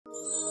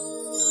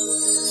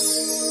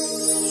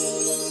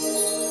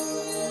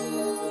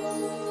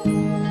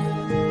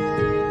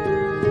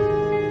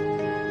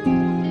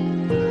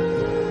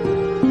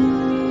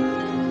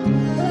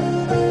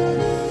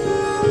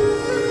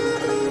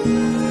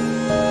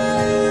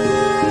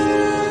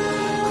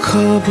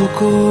ख्वाब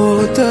को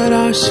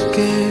तराश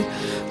के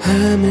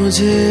है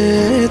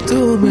मुझे तू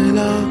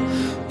मिला,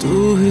 तू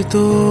ही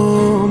तो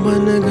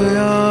बन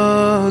गया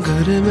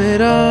घर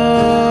मेरा।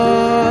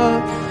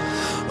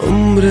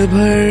 उम्र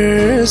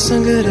भर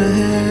संग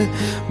रहे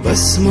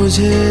बस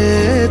मुझे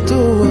तू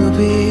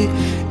अभी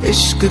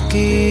इश्क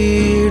की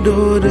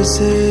डोर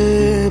से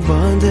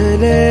बांध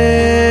ले।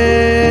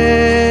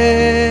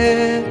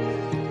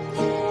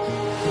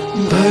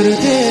 भर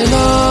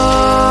देना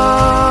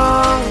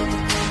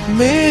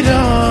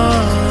मेरा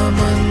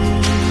मन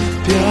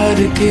प्यार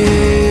के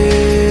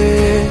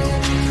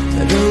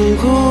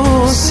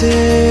रंगों से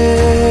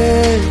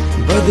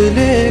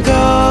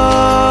बदलेगा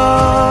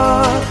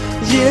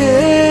ये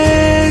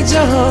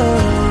जहां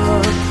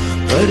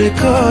पर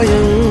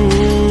कायम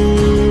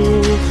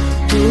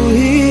तू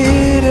ही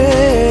रे,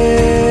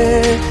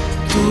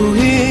 तू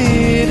ही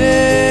रे।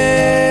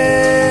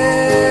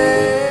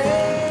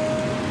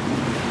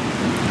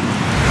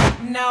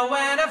 Now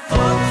when I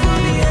fall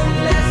through the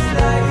endless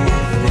life,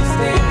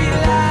 instead we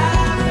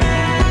laugh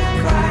and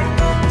cry,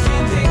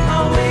 changing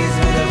our ways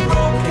with a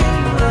broken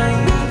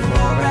mind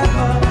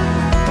forever.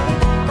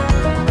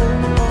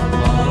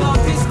 All of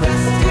these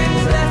questions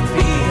left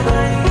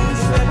behind,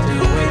 swept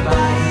away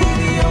by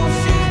the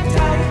ocean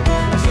tide,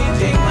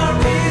 changing our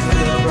ways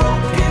with a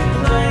broken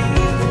mind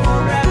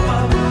forever.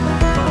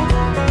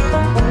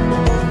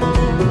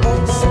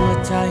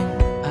 Summertime,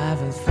 I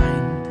will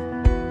find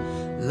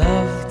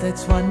love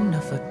that's one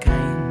of a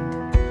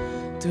kind,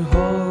 to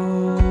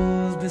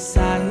hold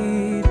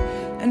beside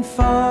and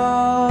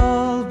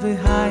fall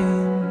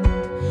behind.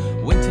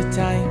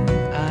 Wintertime,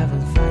 I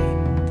will find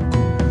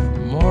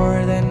more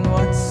than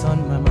what's on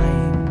my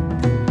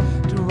mind,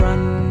 to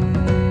run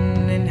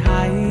and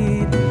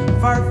hide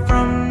far